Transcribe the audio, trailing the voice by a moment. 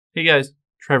Hey guys,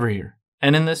 Trevor here.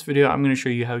 And in this video, I'm going to show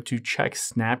you how to check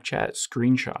Snapchat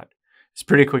screenshot. It's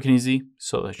pretty quick and easy,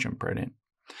 so let's jump right in.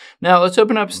 Now let's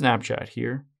open up Snapchat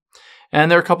here. And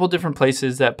there are a couple different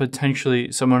places that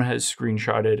potentially someone has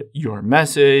screenshotted your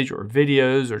message or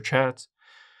videos or chats.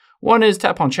 One is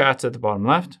tap on chats at the bottom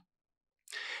left.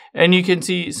 And you can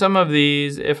see some of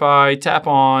these. If I tap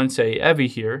on, say, Evie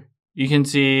here, you can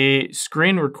see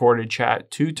screen recorded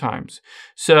chat 2 times.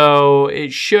 So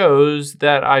it shows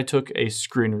that I took a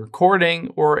screen recording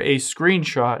or a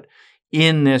screenshot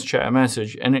in this chat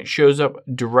message, and it shows up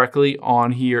directly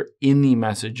on here in the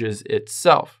messages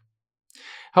itself.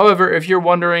 However, if you're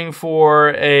wondering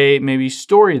for a maybe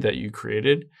story that you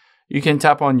created, you can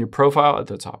tap on your profile at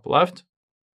the top left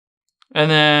and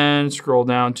then scroll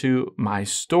down to My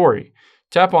Story.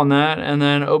 Tap on that and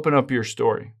then open up your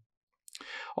story.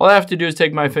 All I have to do is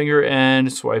take my finger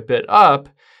and swipe it up,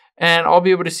 and I'll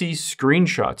be able to see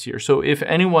screenshots here. So if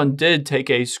anyone did take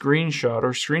a screenshot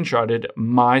or screenshotted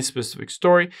my specific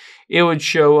story, it would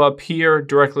show up here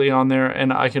directly on there,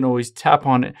 and I can always tap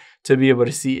on it to be able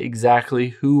to see exactly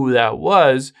who that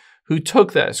was who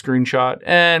took that screenshot.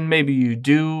 And maybe you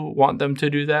do want them to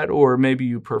do that, or maybe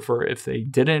you prefer if they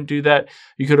didn't do that.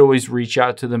 You could always reach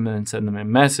out to them and send them a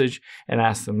message and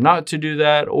ask them not to do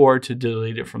that or to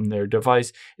delete it from their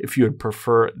device if you would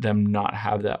prefer them not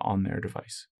have that on their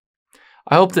device.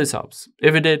 I hope this helps.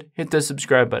 If it did, hit the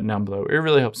subscribe button down below. It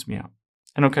really helps me out.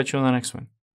 And I'll catch you on the next one.